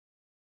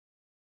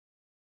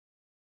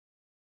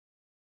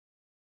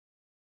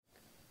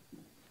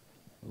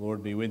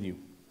Lord be with you.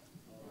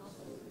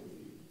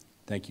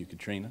 Thank you,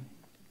 Katrina.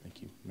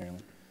 Thank you,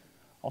 Marilyn.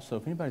 Also,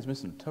 if anybody's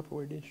missing a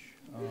Tupperware dish,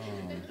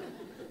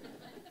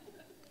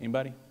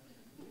 anybody?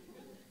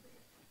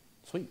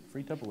 Sweet,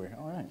 free Tupperware.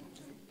 All right.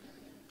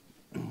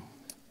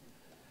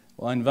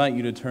 Well, I invite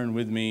you to turn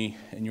with me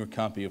in your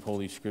copy of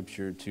Holy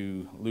Scripture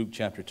to Luke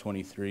chapter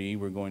 23.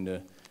 We're going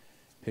to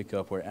pick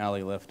up where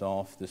Allie left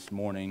off this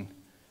morning,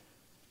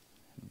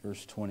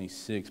 verse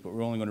 26, but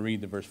we're only going to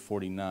read the verse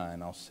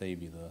 49. I'll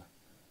save you the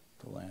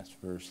last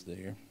verse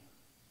there.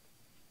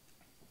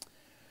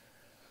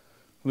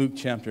 Luke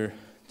chapter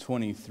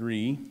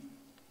 23,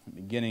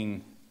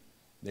 beginning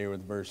there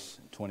with verse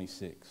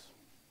 26.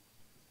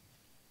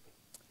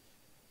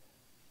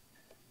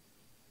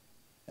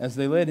 As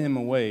they led him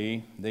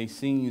away, they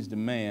seized a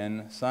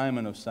man,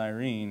 Simon of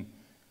Cyrene,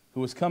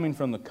 who was coming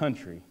from the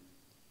country.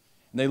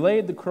 They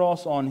laid the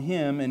cross on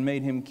him and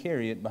made him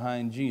carry it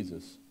behind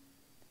Jesus.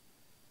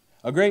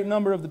 A great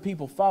number of the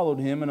people followed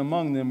him, and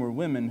among them were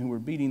women who were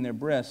beating their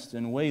breasts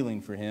and wailing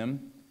for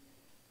him.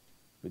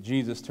 But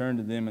Jesus turned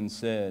to them and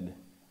said,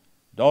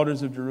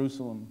 "Daughters of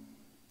Jerusalem,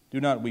 do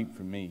not weep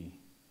for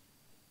me,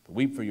 but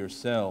weep for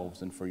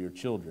yourselves and for your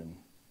children.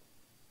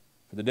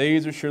 For the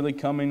days are surely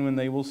coming when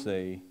they will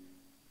say,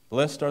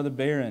 'Blessed are the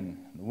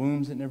barren, the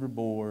wombs that never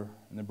bore,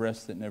 and the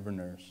breasts that never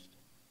nursed.'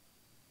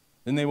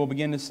 Then they will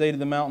begin to say to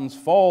the mountains,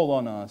 'Fall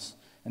on us,'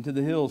 and to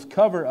the hills,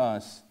 'Cover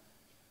us.'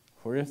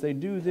 For if they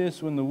do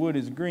this when the wood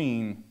is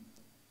green,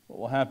 what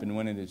will happen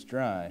when it is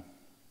dry?"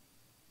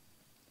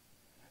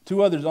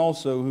 Two others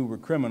also, who were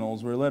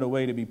criminals, were led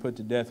away to be put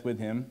to death with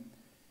him.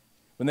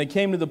 When they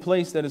came to the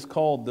place that is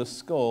called the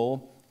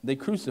Skull, they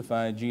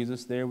crucified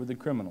Jesus there with the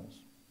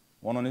criminals,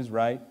 one on his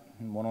right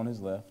and one on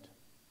his left.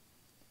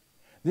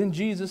 Then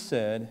Jesus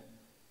said,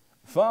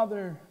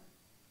 "Father,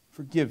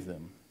 forgive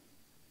them,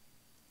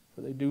 for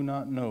they do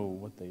not know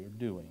what they are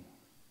doing."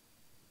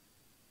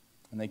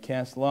 And they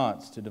cast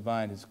lots to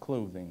divide his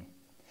clothing.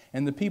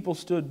 And the people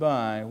stood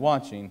by,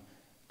 watching.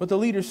 But the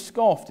leaders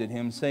scoffed at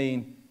him,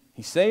 saying,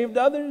 "He saved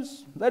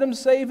others. Let him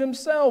save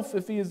himself,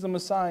 if he is the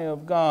Messiah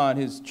of God,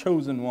 his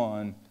chosen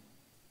one."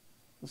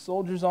 The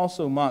soldiers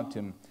also mocked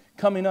him,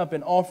 coming up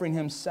and offering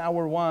him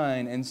sour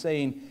wine, and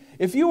saying,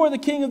 "If you are the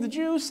king of the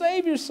Jews,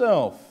 save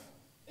yourself."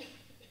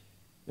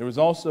 There was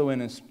also an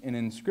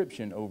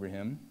inscription over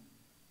him,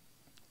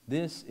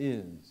 "This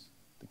is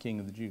the King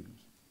of the Jews."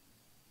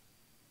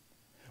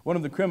 One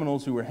of the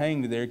criminals who were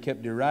hanged there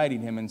kept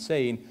deriding him and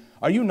saying,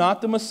 "Are you not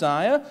the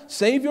Messiah?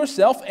 Save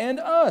yourself and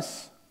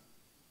us."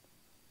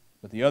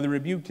 But the other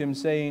rebuked him,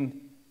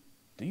 saying,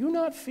 "Do you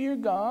not fear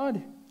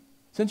God,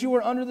 since you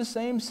are under the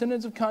same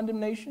sentence of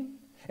condemnation?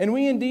 And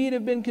we indeed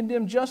have been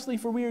condemned justly,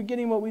 for we are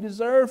getting what we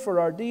deserve for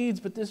our deeds,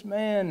 but this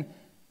man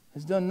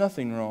has done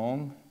nothing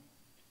wrong."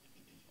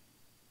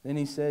 Then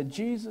he said,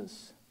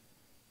 "Jesus,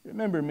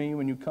 remember me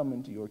when you come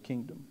into your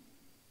kingdom."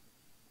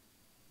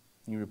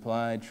 He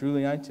replied,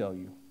 "Truly I tell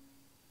you,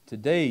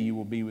 today you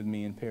will be with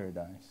me in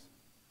paradise."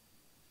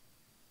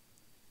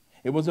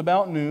 It was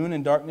about noon,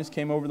 and darkness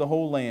came over the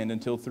whole land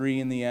until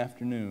 3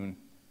 p.m.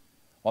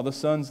 While the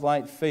sun's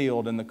light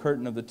failed and the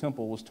curtain of the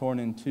temple was torn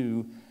in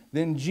two,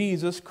 then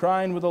Jesus,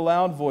 crying with a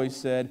loud voice,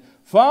 said,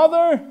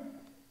 "Father,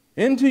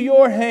 into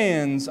your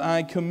hands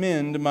I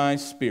commend my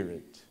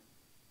spirit."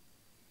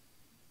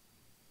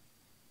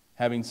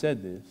 Having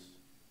said this,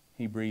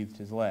 he breathed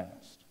his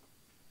last.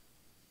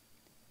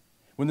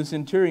 When the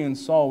centurion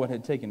saw what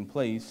had taken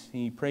place,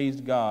 he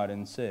praised God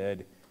and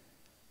said,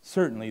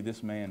 "Certainly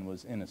this man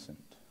was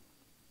innocent."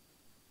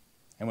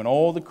 And when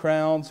all the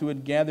crowds who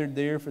had gathered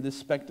there for this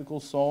spectacle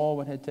saw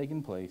what had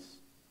taken place,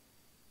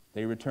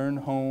 they returned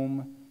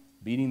home,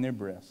 beating their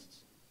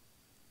breasts.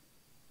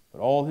 But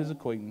all his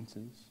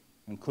acquaintances,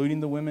 including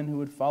the women who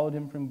had followed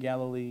him from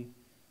Galilee,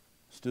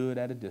 stood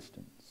at a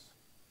distance,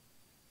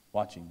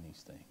 watching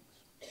these things.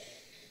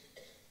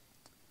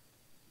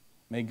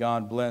 May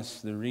God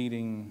bless the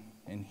reading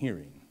and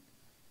hearing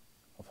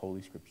of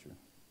Holy Scripture.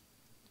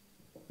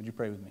 Would you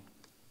pray with me?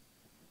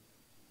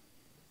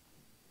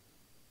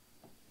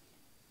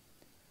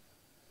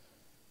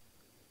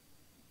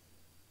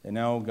 And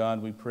now,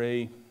 God, we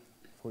pray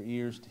for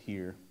ears to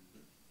hear,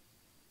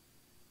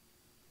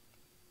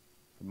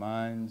 for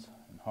minds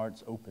and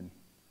hearts open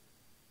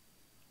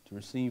to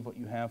receive what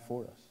you have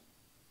for us.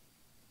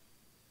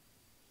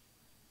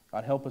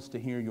 God, help us to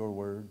hear your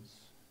words,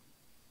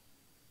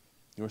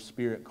 your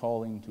Spirit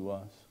calling to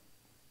us.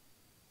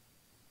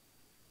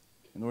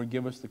 And Lord,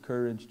 give us the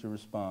courage to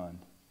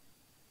respond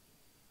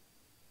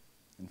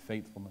in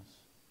faithfulness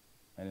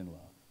and in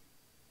love.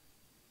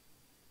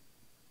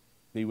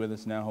 Be with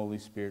us now, Holy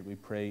Spirit, we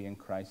pray in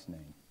Christ's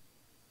name.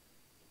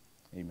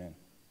 Amen.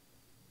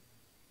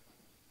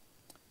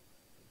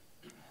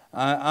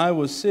 I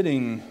was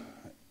sitting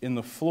in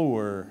the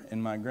floor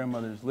in my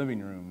grandmother's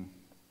living room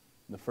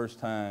the first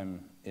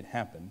time it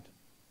happened.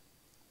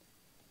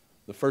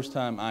 The first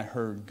time I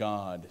heard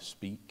God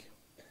speak.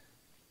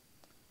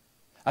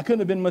 I couldn't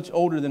have been much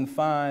older than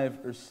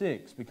 5 or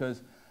 6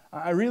 because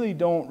I really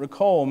don't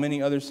recall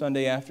many other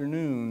Sunday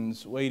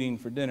afternoons waiting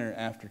for dinner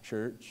after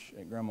church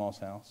at Grandma's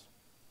house.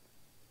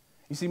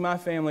 You see, my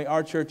family,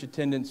 our church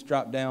attendance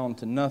dropped down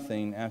to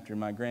nothing after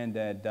my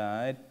granddad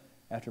died,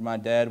 after my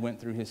dad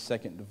went through his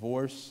second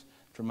divorce,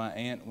 after my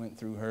aunt went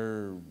through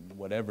her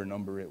whatever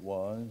number it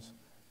was.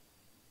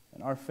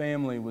 And our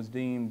family was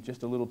deemed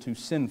just a little too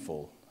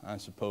sinful, I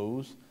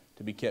suppose,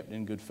 to be kept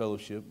in good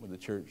fellowship with the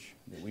church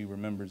that we were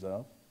members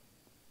of.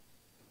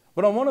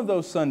 But on one of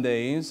those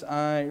Sundays,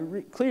 I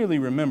clearly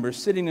remember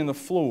sitting in the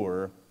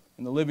floor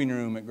in the living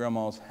room at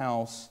Grandma's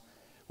house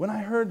when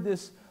I heard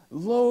this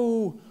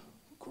low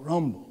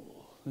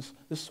grumble,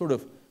 this sort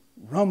of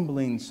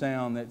rumbling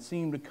sound that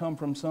seemed to come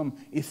from some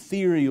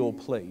ethereal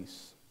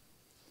place.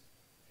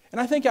 And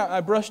I think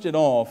I brushed it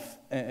off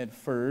at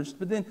first,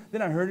 but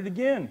then I heard it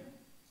again,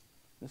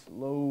 this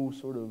low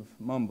sort of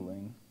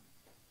mumbling.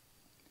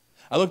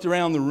 I looked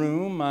around the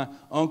room. My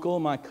uncle,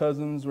 my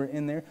cousins were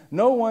in there.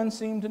 No one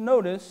seemed to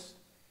notice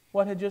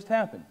what had just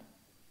happened.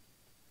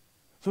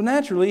 So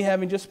naturally,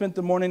 having just spent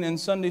the morning in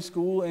Sunday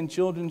school and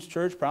children's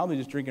church, probably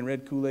just drinking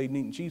red Kool-Aid and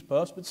eating cheese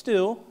puffs, but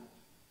still,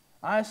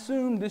 I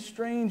assumed this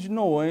strange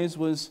noise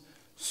was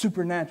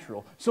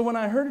supernatural. So when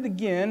I heard it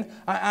again,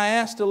 I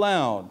asked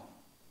aloud,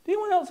 "Did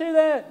anyone else hear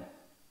that?"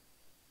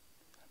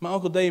 My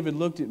Uncle David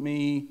looked at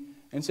me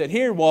and said,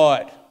 "Hear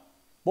what?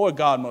 Boy,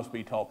 God must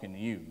be talking to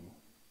you."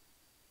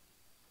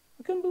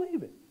 I couldn't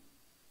believe it.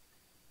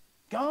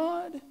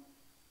 God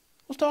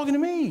was talking to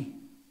me.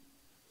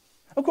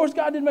 Of course,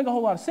 God didn't make a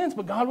whole lot of sense,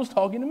 but God was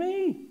talking to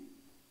me.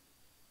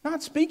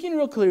 Not speaking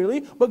real clearly,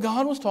 but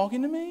God was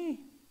talking to me.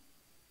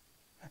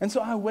 And so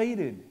I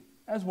waited,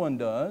 as one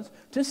does,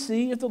 to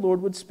see if the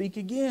Lord would speak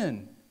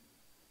again.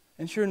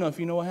 And sure enough,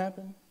 you know what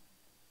happened?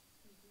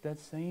 That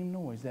same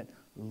noise, that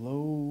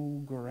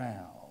low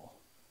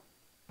growl.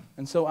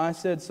 And so I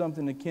said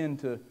something akin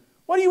to,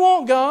 "What do you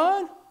want,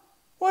 God?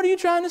 What are you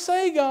trying to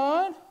say,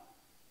 God?"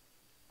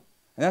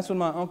 And that's when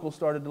my uncle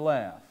started to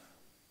laugh.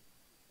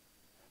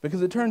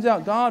 Because it turns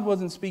out God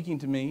wasn't speaking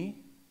to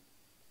me.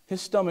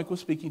 His stomach was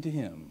speaking to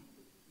him.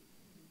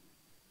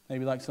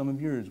 Maybe like some of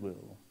yours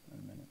will in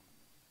a minute.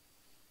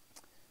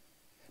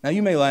 Now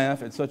you may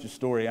laugh at such a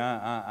story.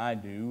 I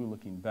do,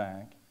 looking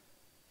back.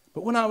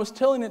 But when I was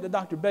telling it to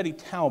Dr. Betty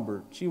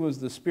Talbert, she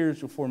was the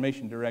spiritual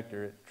formation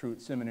director at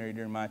Truett Seminary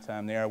during my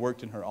time there. I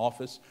worked in her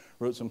office,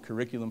 wrote some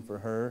curriculum for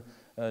her.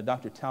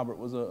 Dr. Talbert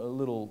was a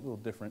little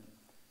different.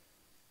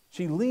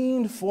 She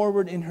leaned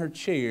forward in her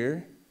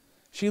chair.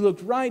 She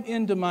looked right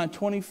into my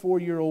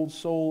 24-year-old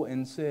soul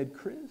and said,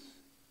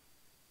 "Chris,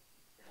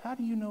 how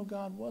do you know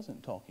God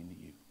wasn't talking to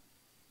you?"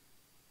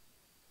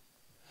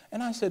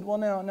 And I said, "Well,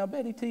 now,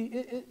 Betty T,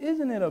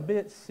 isn't it a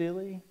bit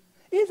silly?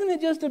 Isn't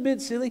it just a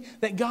bit silly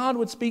that God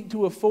would speak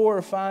to a 4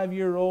 or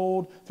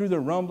 5-year-old through the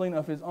rumbling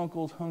of his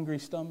uncle's hungry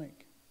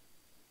stomach?"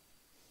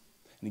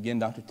 And again,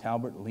 Dr.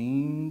 Talbert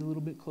leaned a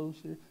little bit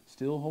closer,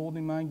 still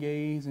holding my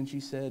gaze, and she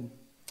said,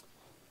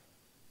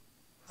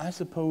 "I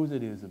suppose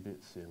it is a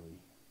bit silly.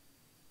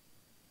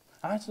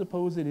 I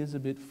suppose it is a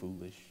bit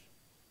foolish.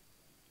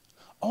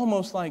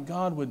 Almost like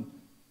God would,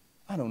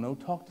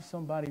 talk to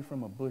somebody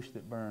from a bush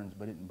that burns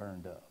but isn't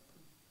burned up.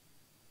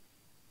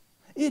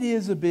 It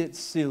is a bit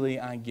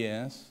silly, I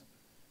guess,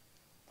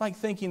 like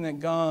thinking that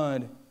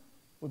God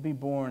would be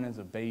born as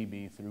a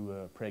baby through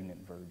a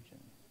pregnant virgin.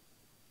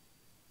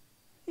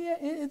 Yeah,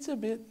 it's a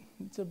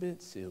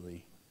bit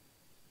silly,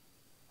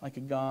 like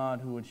a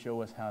God who would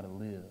show us how to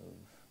live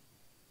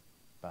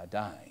by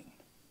dying.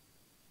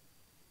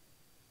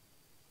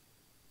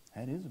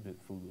 That is a bit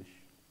foolish,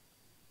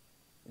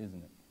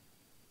 isn't it?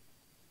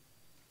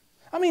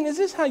 I mean, is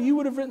this how you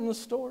would have written the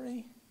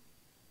story?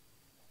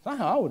 It's not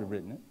how I would have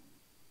written it.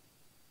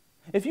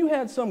 If you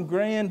had some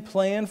grand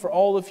plan for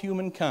all of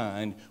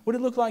humankind, would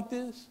it look like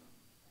this?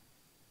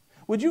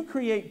 Would you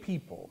create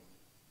people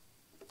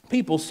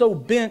so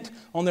bent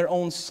on their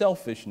own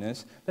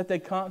selfishness that they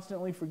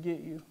constantly forget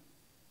you,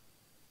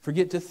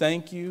 forget to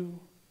thank you,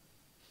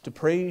 to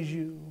praise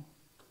you,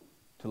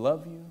 to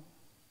love you?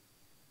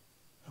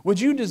 Would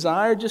you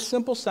desire just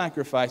simple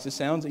sacrifices?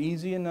 Sounds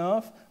easy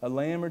enough. A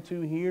lamb or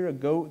two here, a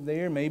goat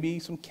there, maybe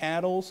some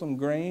cattle, some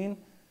grain,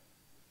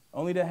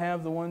 only to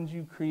have the ones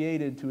you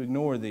created to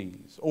ignore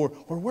these. Or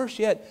worse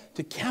yet,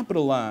 to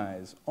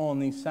capitalize on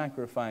these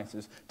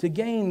sacrifices, to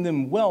gain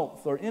them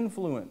wealth or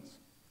influence.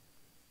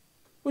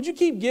 Would you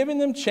keep giving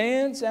them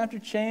chance after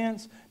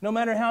chance, no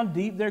matter how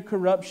deep their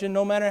corruption,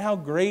 no matter how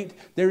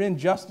great their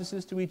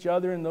injustices to each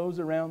other and those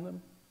around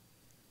them?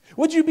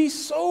 Would you be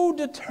so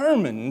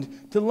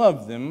determined to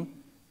love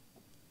them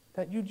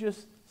that you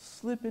just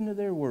slip into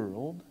their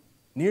world,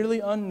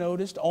 nearly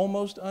unnoticed,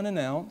 almost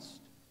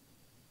unannounced,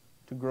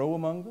 to grow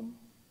among them,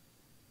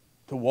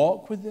 to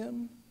walk with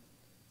them,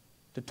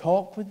 to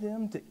talk with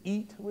them, to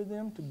eat with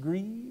them, to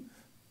grieve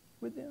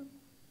with them?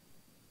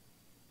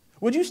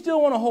 Would you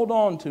still want to hold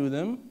on to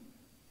them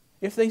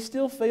if they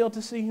still fail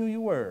to see who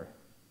you were?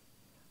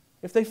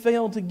 If they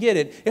fail to get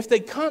it? If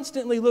they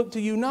constantly look to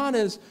you not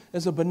as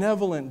a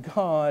benevolent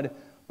God,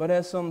 but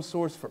as some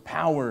source for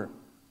power,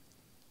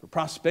 for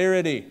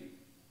prosperity,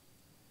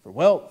 for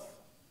wealth?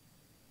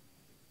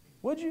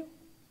 Would you?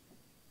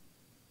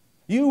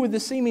 You with the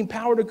seeming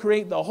power to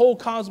create the whole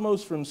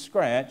cosmos from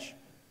scratch,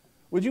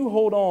 Would you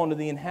hold on to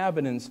the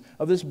inhabitants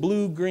of this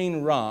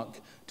blue-green rock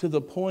to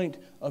the point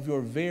of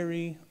your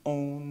very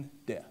own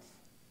death?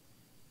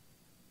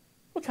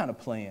 What kind of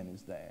plan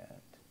is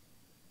that?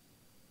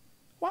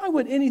 Why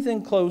would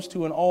anything close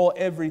to an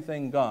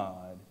all-everything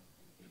God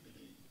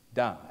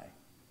die?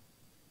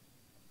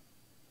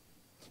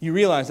 You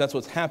realize that's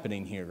what's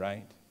happening here,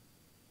 right?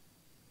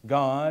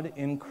 God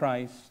in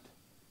Christ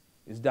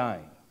is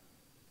dying.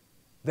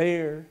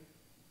 There,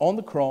 on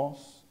the cross,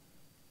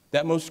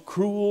 that most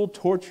cruel,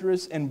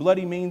 torturous, and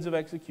bloody means of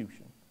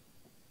execution.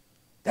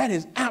 That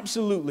is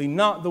absolutely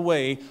not the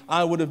way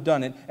I would have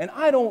done it. And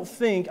I don't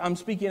think I'm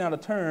speaking out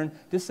of turn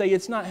to say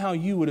it's not how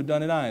you would have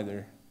done it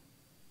either.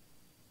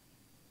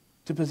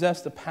 To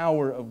possess the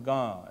power of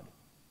God.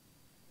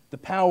 The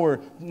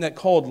power that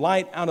called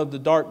light out of the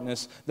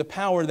darkness. The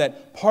power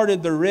that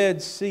parted the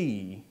Red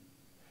Sea.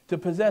 To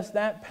possess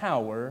that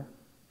power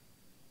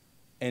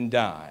and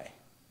die.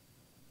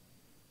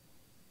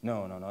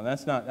 No.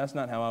 That's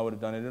not how I would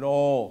have done it at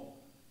all.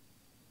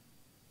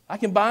 I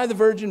can buy the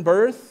virgin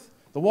birth,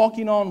 the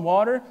walking on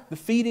water, the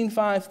feeding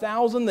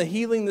 5,000, the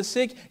healing the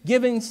sick,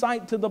 giving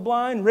sight to the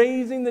blind,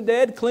 raising the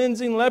dead,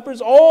 cleansing lepers,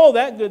 all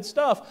that good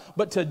stuff.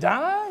 But to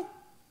die?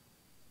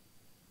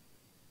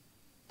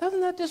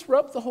 Doesn't that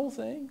disrupt the whole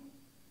thing?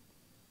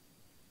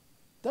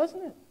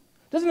 Doesn't it?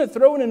 Doesn't it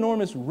throw an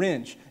enormous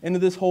wrench into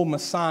this whole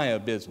Messiah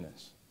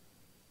business?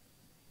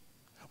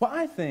 Well,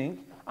 I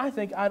think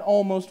I'd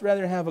almost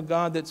rather have a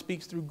God that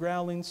speaks through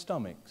growling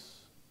stomachs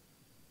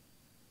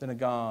than a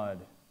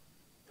God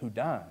who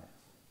dies.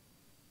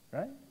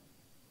 Right?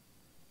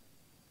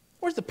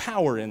 Where's the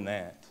power in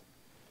that?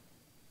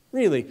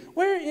 Really,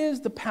 where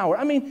is the power?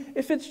 I mean,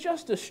 if it's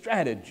just a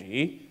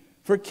strategy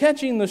for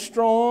catching the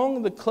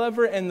strong, the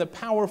clever, and the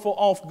powerful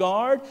off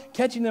guard,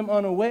 catching them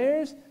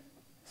unawares,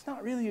 it's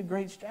not really a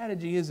great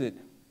strategy, is it?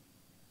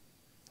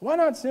 Why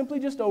not simply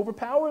just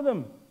overpower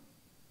them?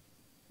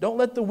 Don't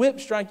let the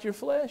whip strike your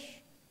flesh.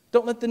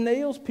 Don't let the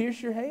nails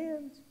pierce your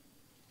hands.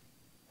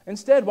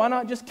 Instead, why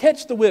not just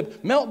catch the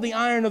whip, melt the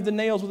iron of the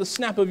nails with a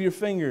snap of your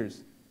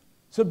fingers?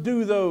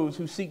 Subdue those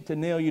who seek to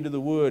nail you to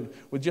the wood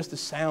with just the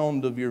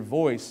sound of your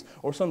voice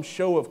or some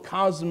show of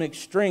cosmic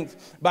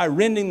strength by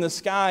rending the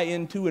sky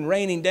into and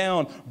raining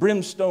down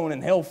brimstone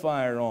and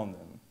hellfire on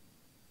them.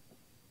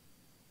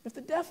 If the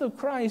death of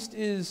Christ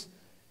is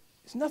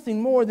nothing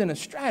more than a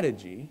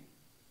strategy,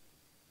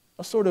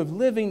 a sort of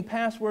living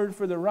password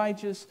for the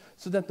righteous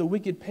so that the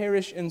wicked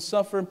perish and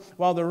suffer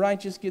while the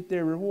righteous get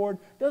their reward,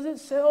 does it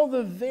sell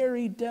the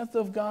very death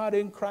of God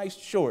in Christ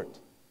short?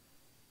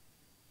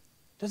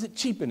 Does it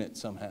cheapen it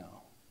somehow?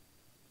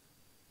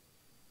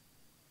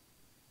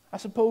 I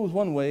suppose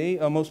one way,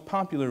 a most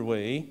popular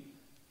way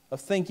of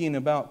thinking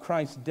about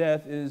Christ's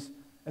death is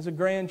as a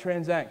grand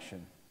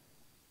transaction.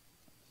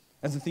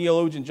 As the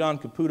theologian John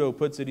Caputo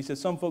puts it, he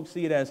says some folks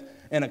see it as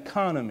an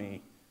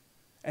economy,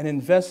 an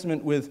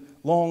investment with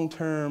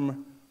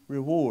long-term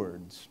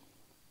rewards.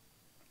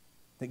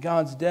 That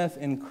God's death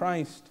in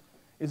Christ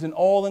is an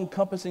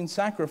all-encompassing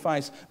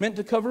sacrifice meant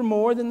to cover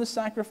more than the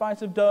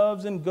sacrifice of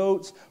doves and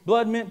goats,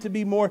 blood meant to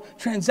be more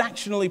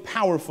transactionally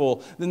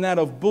powerful than that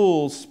of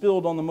bulls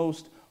spilled on the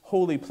most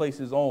holy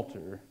place's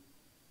altar.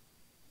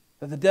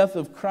 That the death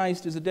of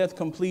Christ is a death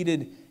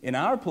completed in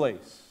our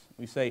place,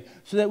 we say,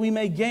 so that we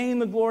may gain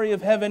the glory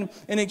of heaven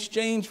in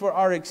exchange for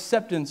our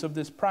acceptance of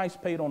this price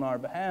paid on our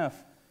behalf.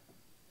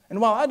 And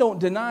while I don't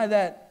deny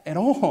that at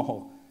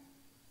all,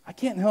 I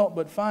can't help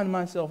but find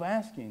myself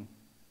asking,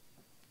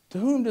 to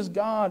whom does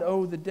God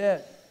owe the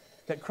debt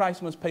that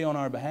Christ must pay on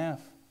our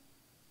behalf?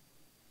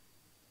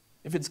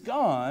 If it's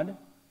God,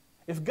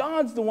 if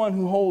God's the one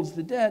who holds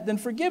the debt, then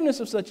forgiveness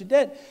of such a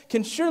debt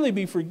can surely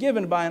be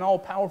forgiven by an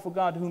all-powerful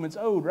God to whom it's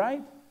owed,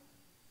 right?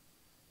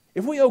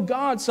 If we owe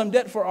God some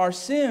debt for our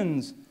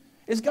sins,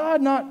 is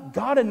God not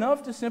God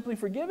enough to simply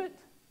forgive it?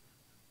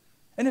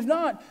 And if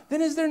not,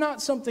 then is there not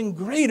something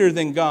greater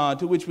than God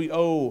to which we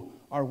owe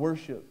our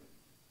worship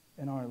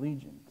and our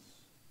allegiance?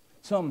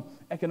 Some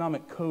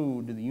economic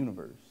code to the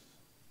universe.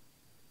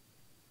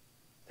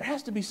 There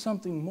has to be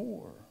something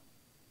more.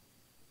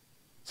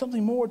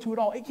 Something more to it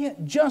all. It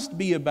can't just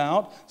be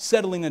about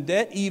settling a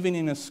debt,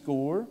 evening a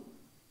score.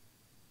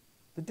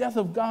 The death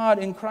of God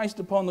in Christ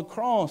upon the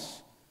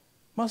cross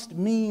must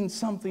mean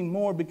something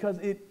more because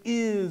it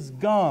is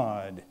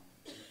God.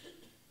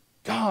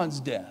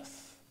 God's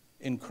death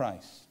in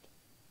Christ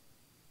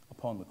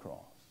upon the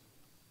cross.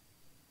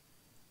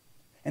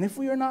 And if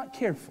we are not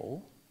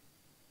careful,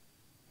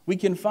 we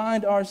can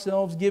find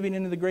ourselves giving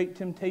into the great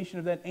temptation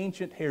of that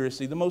ancient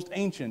heresy, the most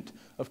ancient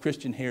of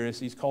Christian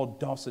heresies, called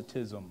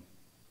Docetism.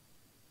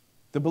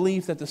 The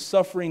belief that the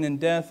suffering and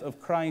death of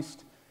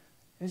Christ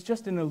is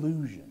just an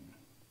illusion,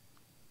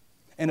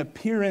 an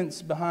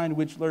appearance behind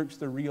which lurks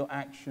the real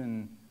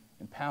action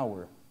and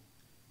power.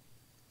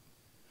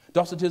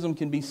 Docetism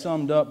can be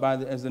summed up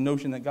as the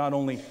notion that God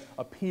only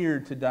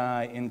appeared to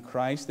die in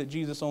Christ, that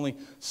Jesus only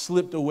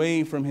slipped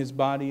away from his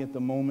body at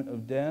the moment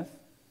of death,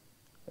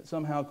 that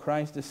somehow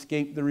Christ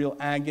escaped the real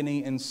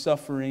agony and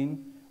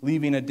suffering,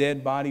 leaving a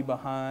dead body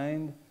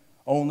behind,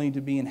 only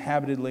to be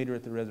inhabited later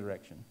at the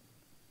resurrection.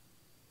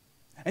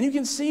 And you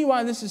can see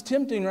why this is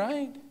tempting,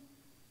 right?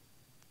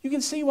 You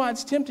can see why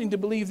it's tempting to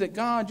believe that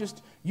God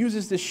just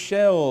uses this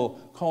shell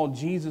called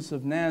Jesus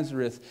of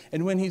Nazareth,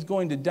 and when he's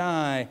going to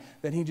die,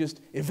 that he just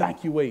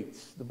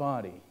evacuates the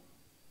body.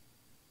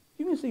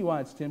 You can see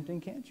why it's tempting,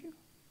 can't you?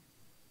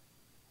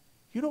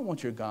 You don't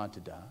want your God to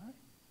die.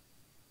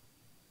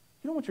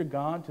 You don't want your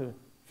God to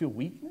feel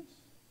weakness,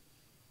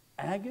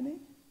 agony,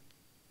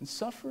 and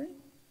suffering.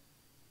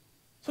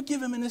 So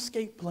give him an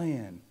escape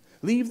plan.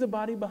 Leave the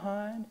body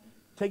behind,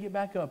 take it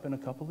back up in a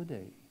couple of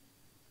days.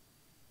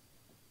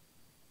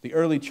 The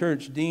early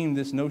church deemed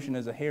this notion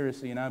as a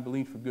heresy, and I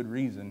believe for good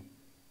reason.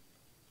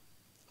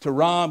 To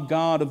rob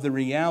God of the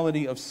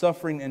reality of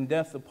suffering and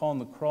death upon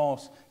the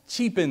cross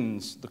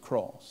cheapens the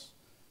cross,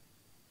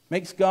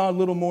 makes God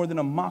little more than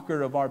a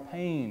mocker of our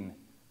pain,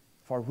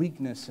 of our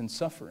weakness and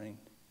suffering.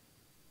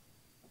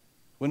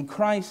 When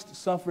Christ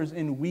suffers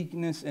in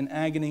weakness and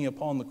agony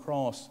upon the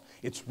cross,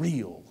 it's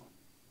real.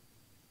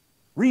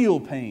 Real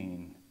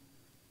pain,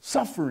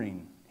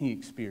 suffering he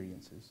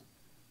experiences.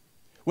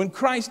 When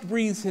Christ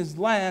breathes his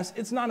last,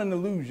 it's not an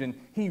illusion.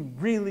 He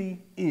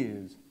really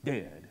is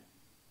dead,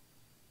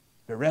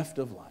 bereft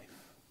of life.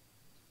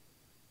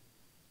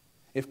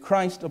 If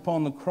Christ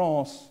upon the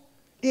cross,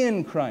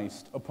 in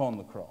Christ upon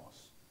the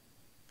cross,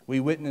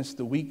 we witness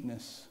the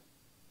weakness,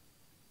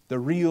 the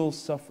real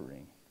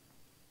suffering,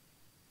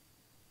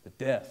 the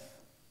death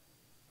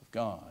of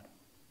God.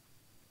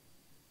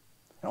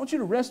 I want you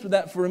to rest with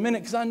that for a minute,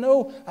 because I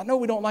know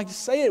we don't like to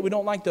say it. We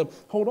don't like to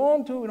hold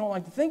on to it. We don't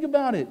like to think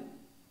about it.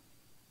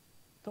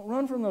 Don't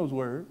run from those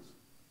words.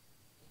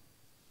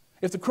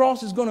 If the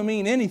cross is going to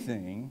mean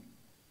anything,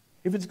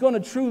 if it's going to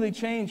truly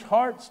change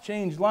hearts,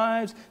 change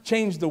lives,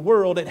 change the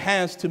world, it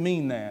has to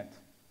mean that.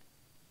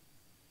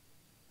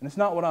 And it's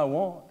not what I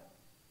want.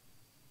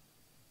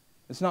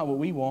 It's not what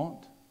we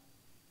want.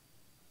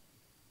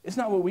 It's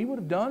not what we would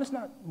have done. It's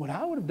not what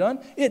I would have done.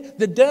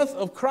 The death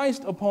of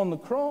Christ upon the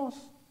cross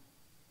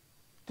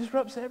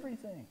disrupts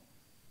everything.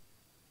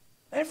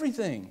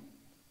 Everything.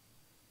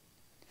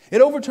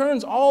 It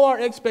overturns all our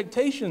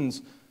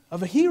expectations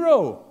of a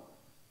hero,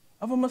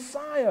 of a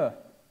Messiah,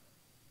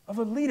 of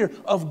a leader,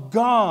 of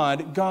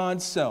God,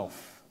 God's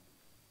self.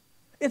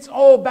 It's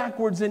all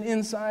backwards and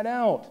inside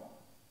out.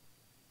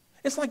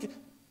 It's like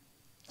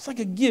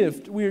a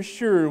gift we're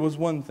sure was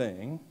one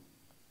thing,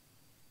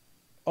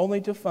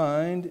 only to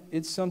find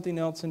it's something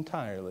else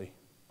entirely.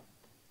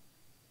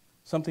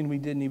 Something we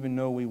didn't even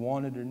know we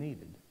wanted or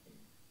needed.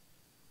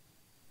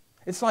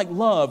 It's like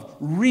love,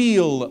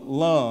 real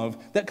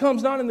love, that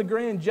comes not in the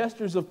grand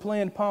gestures of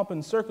planned pomp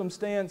and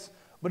circumstance,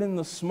 but in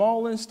the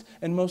smallest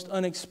and most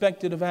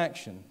unexpected of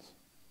actions.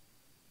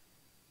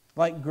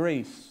 Like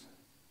grace.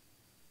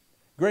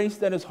 Grace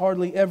that is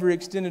hardly ever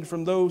extended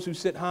from those who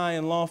sit high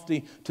and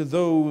lofty to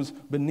those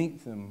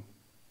beneath them,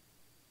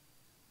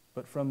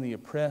 but from the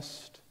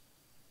oppressed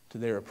to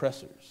their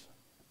oppressors.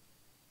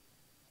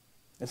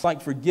 It's like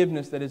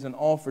forgiveness that isn't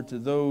offered to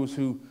those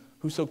who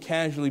so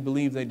casually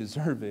believe they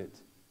deserve it,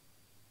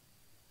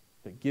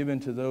 but given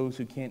to those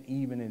who can't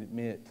even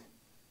admit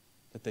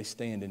that they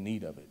stand in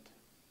need of it.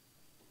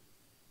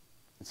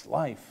 It's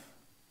life.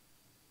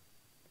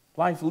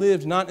 Life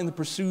lived not in the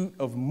pursuit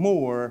of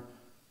more,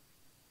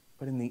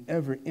 but in the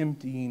ever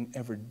emptying,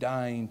 ever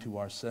dying to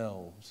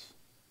ourselves,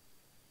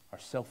 our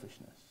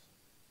selfishness,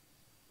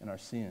 and our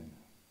sin.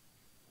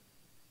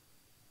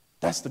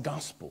 That's the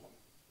gospel.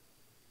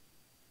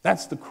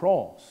 That's the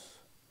cross,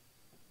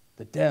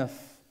 the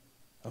death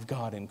of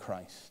God in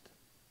Christ.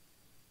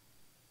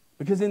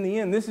 Because in the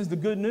end, this is the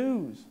good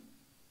news.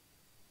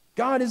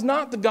 God is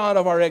not the God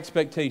of our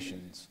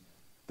expectations.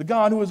 The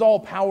God who is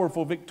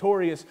all-powerful,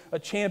 victorious, a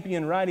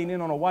champion riding in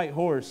on a white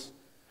horse.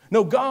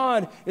 No,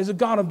 God is a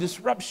God of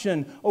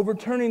disruption,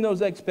 overturning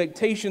those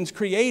expectations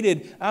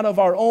created out of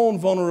our own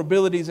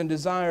vulnerabilities and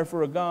desire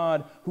for a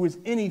God who is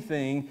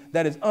anything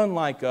that is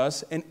unlike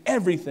us and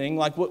everything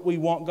like what we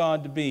want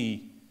God to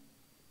be.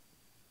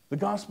 The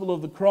gospel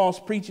of the cross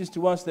preaches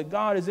to us that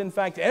God is in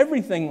fact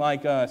everything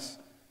like us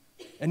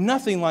and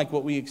nothing like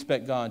what we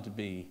expect God to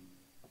be.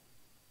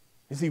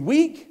 Is he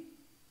weak?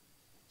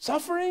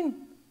 Suffering?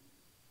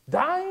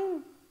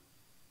 Dying?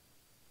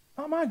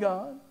 Not my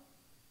God.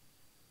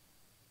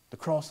 The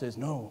cross says,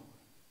 no,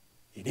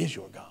 it is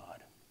your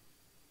God.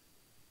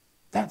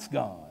 That's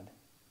God.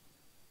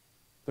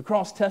 The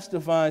cross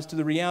testifies to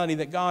the reality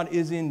that God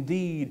is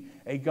indeed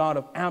a God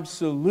of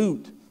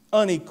absolute,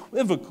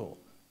 unequivocal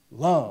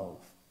love,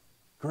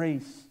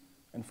 grace,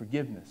 and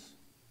forgiveness,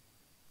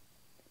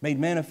 made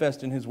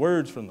manifest in his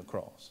words from the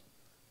cross.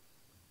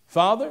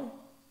 Father,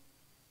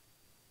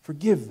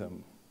 forgive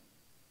them,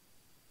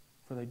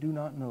 for they do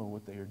not know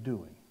what they are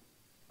doing.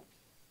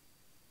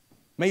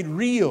 Made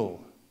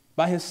real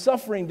by his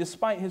suffering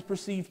despite his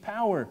perceived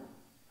power.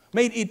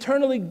 Made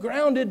eternally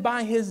grounded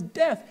by his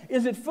death.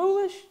 Is it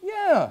foolish?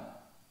 Yeah.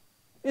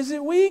 Is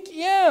it weak?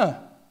 Yeah.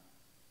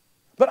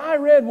 But I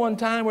read one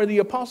time where the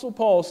Apostle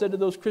Paul said to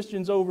those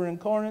Christians over in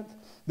Corinth,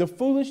 the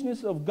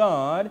foolishness of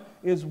God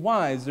is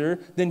wiser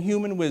than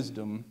human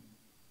wisdom,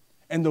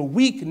 and the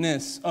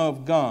weakness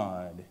of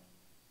God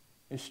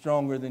is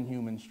stronger than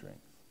human strength.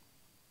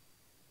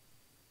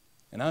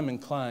 And I'm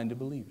inclined to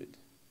believe it.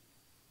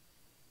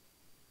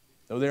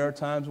 Though there are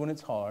times when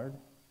it's hard,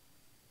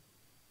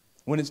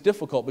 when it's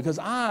difficult, because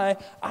I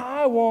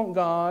want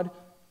God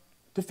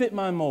to fit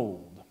my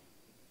mold.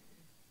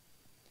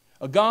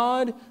 A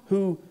God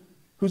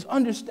whose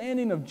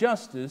understanding of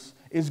justice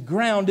is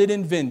grounded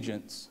in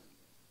vengeance.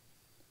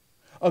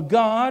 A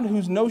God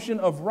whose notion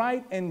of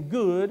right and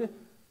good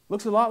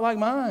looks a lot like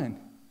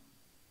mine.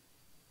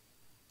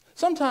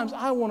 Sometimes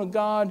I want a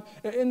God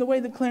in the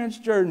way that Clarence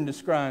Jordan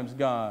describes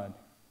God.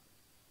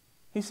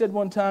 He said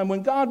one time,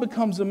 when God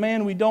becomes a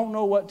man, we don't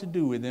know what to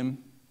do with him.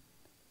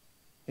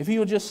 If he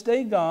will just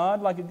stay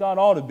God like a God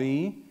ought to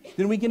be,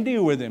 then we can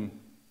deal with him.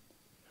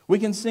 We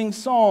can sing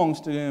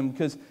songs to him,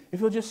 because if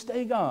he'll just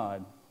stay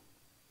God,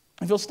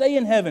 if he'll stay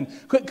in heaven,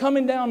 quit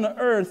coming down to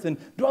earth and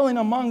dwelling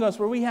among us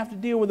where we have to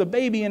deal with a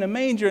baby in a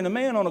manger and a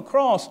man on a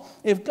cross,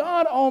 if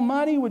God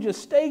Almighty would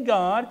just stay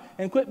God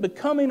and quit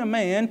becoming a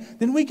man,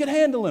 then we could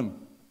handle him.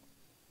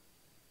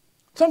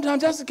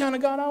 Sometimes that's the kind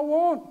of God I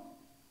want.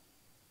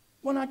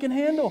 One I can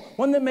handle,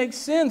 one that makes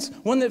sense,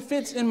 one that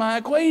fits in my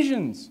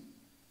equations.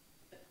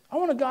 I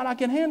want a God I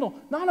can handle,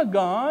 not a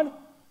God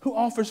who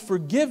offers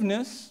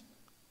forgiveness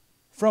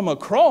from a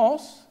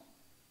cross.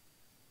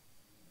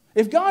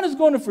 If God is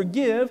going to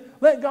forgive,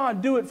 let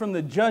God do it from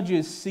the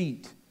judge's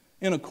seat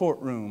in a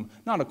courtroom,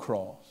 not a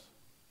cross.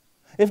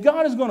 If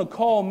God is going to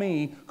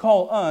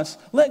call us,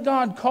 let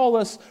God call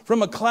us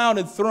from a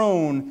clouded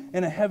throne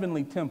in a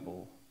heavenly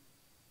temple,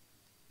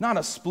 not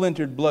a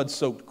splintered,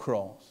 blood-soaked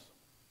cross.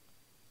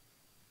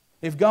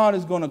 If God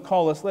is going to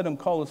call us, let him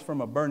call us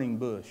from a burning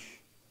bush,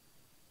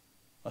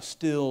 a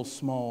still,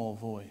 small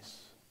voice,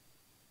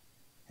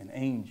 an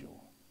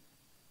angel,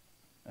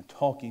 a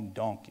talking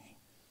donkey,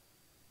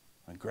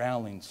 a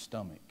growling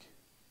stomach,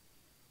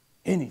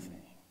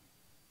 anything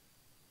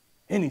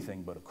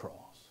but a cross.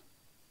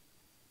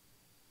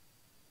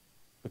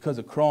 Because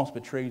a cross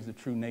betrays the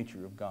true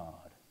nature of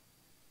God.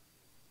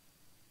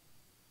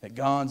 That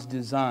God's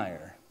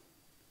desire,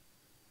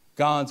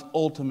 God's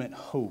ultimate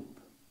hope,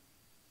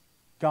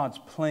 God's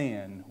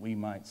plan, we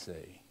might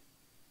say,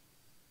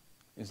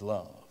 is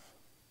love.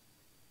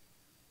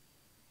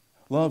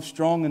 Love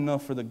strong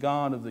enough for the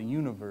God of the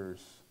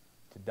universe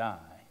to die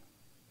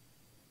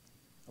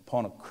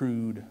upon a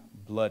crude,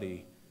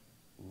 bloody,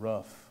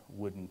 rough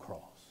wooden cross.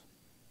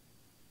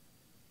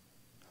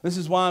 This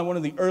is why one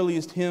of the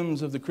earliest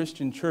hymns of the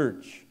Christian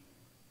church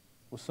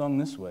was sung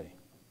this way.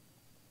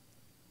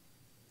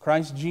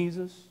 Christ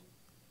Jesus,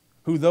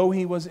 who though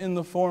he was in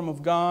the form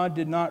of God,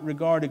 did not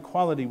regard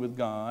equality with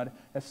God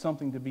as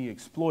something to be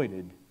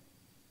exploited,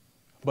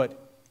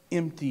 but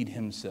emptied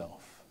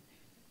himself,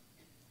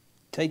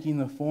 taking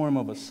the form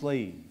of a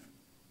slave,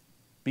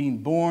 being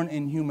born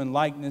in human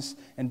likeness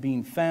and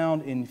being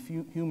found in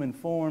human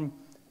form,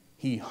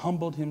 he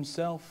humbled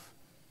himself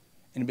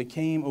and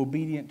became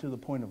obedient to the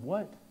point of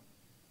what?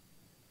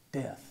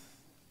 Death.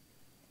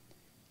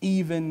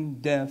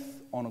 Even death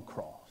on a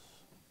cross.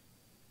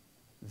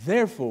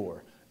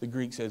 Therefore, the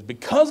Greek says,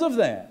 because of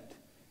that,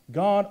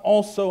 God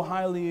also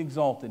highly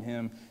exalted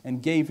him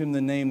and gave him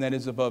the name that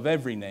is above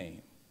every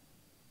name,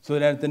 so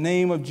that at the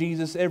name of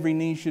Jesus every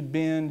knee should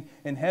bend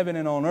in heaven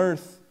and on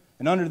earth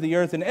and under the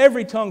earth, and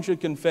every tongue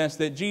should confess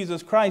that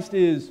Jesus Christ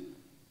is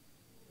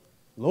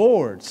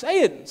Lord.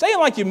 Say it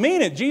like you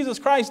mean it. Jesus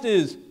Christ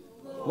is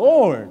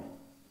Lord,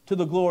 to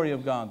the glory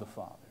of God the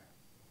Father.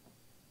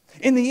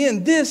 In the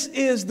end, this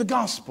is the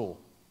gospel,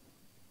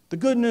 the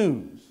good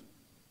news.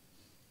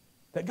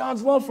 That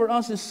God's love for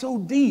us is so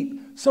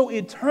deep, so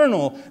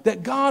eternal,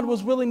 that God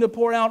was willing to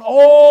pour out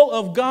all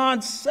of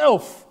God's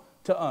self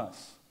to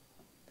us.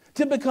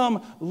 To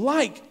become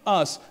like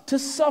us, to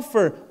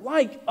suffer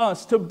like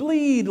us, to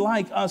bleed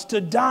like us,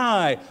 to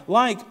die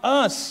like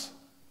us.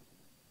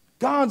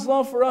 God's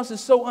love for us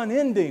is so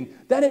unending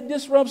that it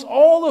disrupts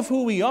all of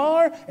who we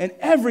are and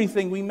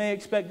everything we may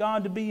expect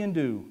God to be and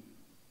do.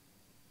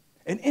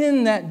 And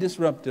in that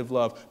disruptive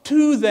love,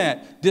 to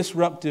that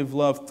disruptive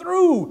love,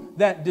 through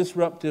that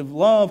disruptive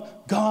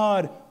love,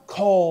 God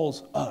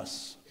calls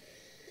us.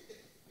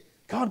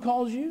 God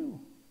calls you.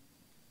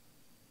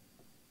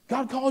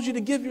 God calls you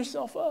to give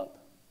yourself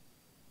up.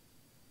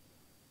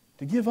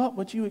 To give up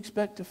what you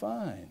expect to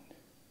find.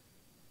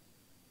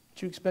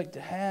 What you expect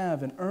to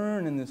have and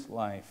earn in this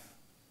life.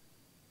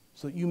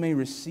 So that you may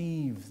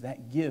receive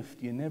that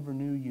gift you never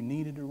knew you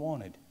needed or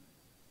wanted.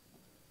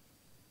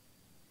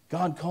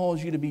 God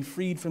calls you to be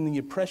freed from the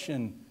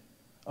oppression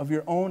of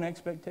your own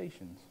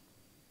expectations,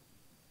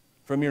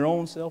 from your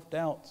own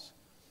self-doubts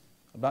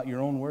about your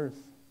own worth.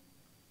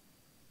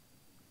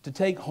 To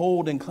take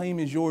hold and claim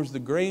as yours the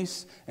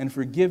grace and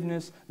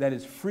forgiveness that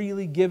is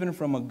freely given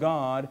from a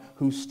God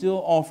who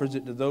still offers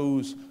it to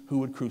those who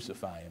would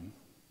crucify him.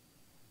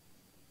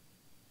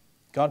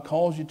 God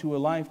calls you to a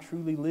life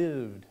truly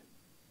lived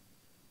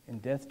in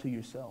death to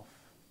yourself,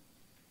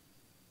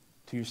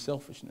 to your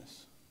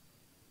selfishness,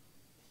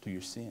 to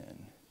your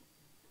sin.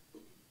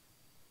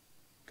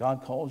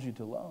 God calls you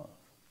to love.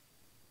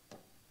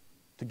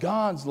 To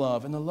God's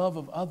love and the love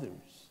of others.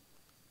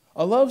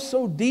 A love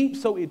so deep,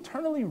 so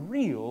eternally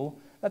real,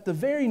 that the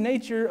very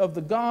nature of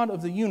the God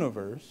of the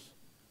universe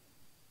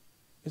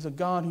is a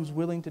God who's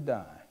willing to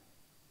die.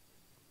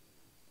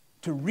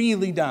 To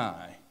really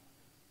die.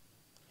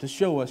 To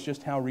show us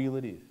just how real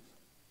it is.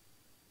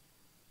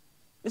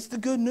 It's the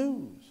good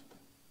news.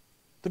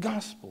 The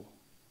gospel.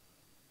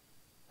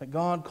 That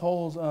God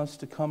calls us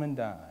to come and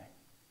die.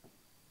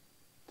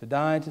 To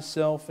die to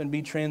self and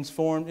be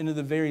transformed into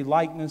the very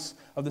likeness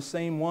of the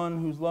same one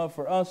whose love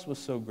for us was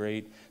so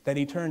great that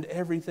he turned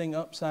everything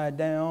upside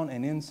down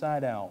and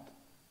inside out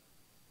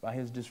by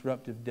his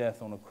disruptive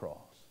death on a cross.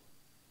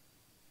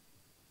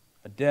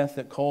 A death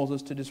that calls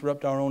us to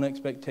disrupt our own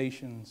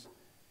expectations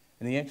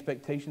and the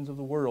expectations of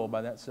the world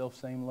by that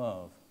self-same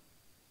love.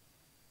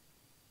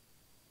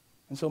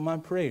 And so my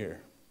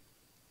prayer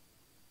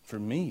for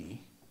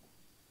me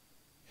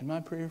and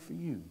my prayer for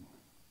you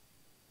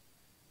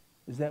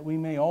is that we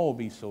may all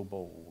be so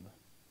bold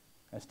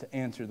as to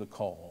answer the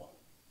call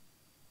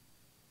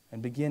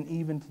and begin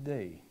even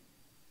today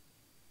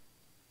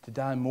to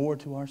die more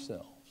to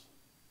ourselves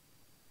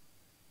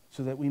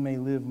so that we may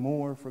live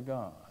more for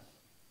God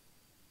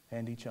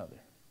and each other.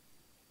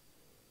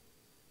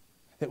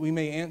 That we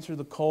may answer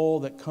the call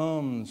that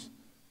comes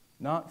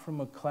not from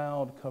a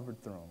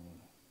cloud-covered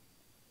throne,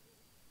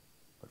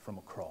 but from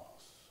a cross.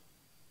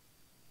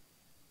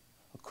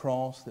 A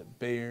cross that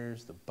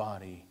bears the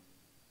body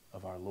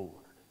of our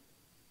Lord,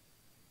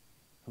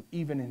 who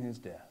even in his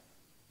death,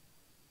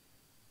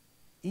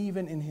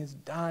 even in his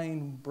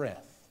dying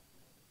breath,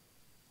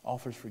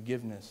 offers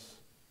forgiveness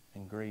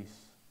and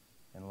grace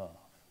and love.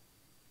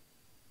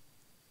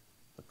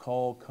 The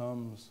call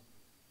comes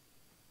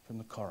from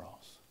the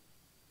cross,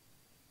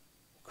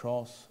 the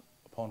cross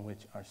upon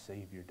which our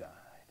Savior died.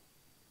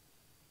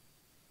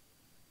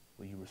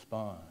 Will you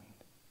respond?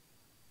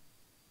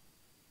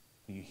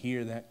 Will you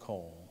hear that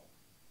call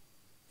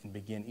and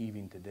begin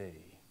even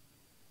today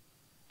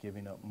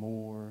giving up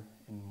more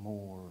and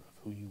more of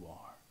who you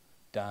are,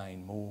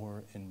 dying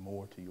more and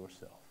more to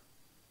yourself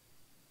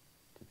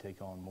to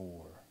take on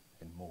more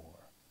and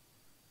more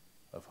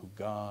of who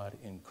God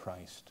in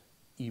Christ,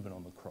 even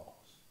on the cross,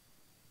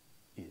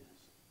 is.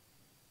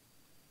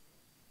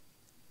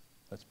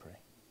 Let's pray.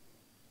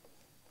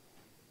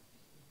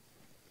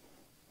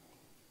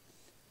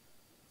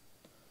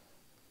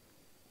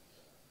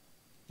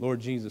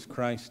 Lord Jesus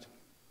Christ,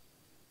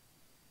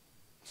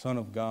 Son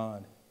of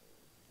God,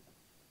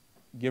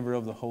 Giver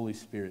of the Holy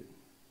Spirit,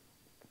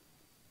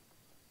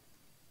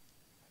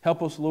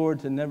 help us, Lord,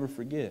 to never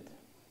forget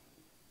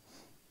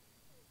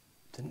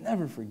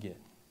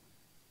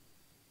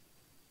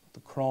what the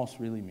cross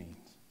really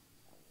means.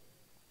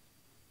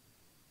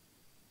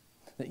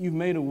 That you've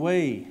made a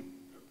way,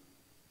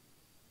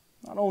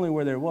 not only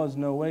where there was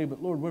no way,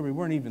 but Lord, where we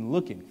weren't even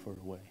looking for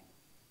a way.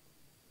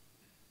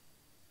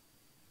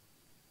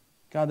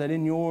 God, that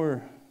in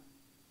your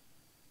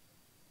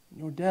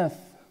death,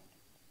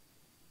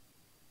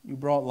 you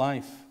brought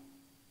life.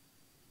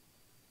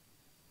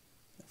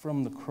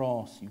 From the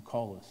cross, you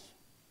call us.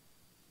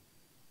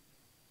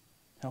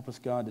 Help us,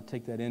 God, to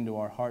take that into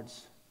our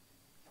hearts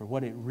for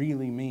what it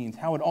really means,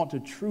 how it ought to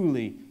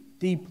truly,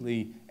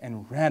 deeply,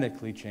 and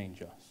radically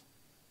change us.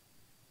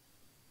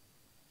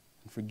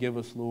 And forgive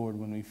us, Lord,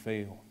 when we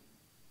fail.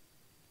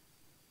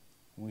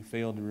 When we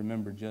fail to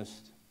remember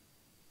just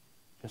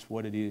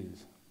what it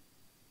is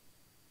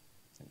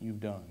that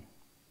you've done.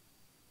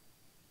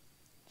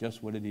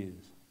 Just what it is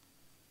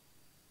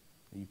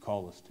that you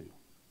call us to.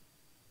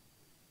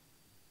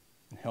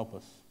 And help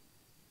us.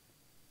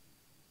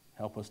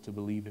 Help us to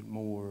believe it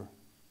more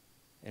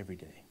every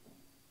day.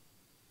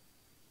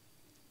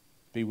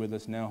 Be with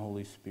us now,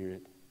 Holy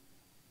Spirit.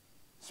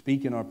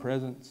 Speak in our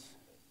presence.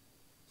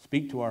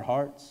 Speak to our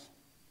hearts.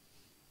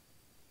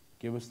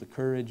 Give us the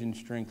courage and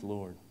strength,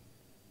 Lord,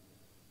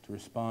 to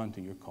respond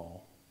to your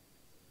call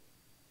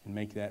and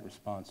make that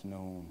response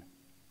known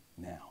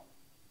now.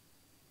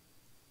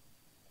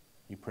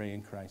 We pray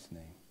in Christ's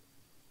name.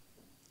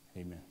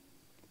 Amen.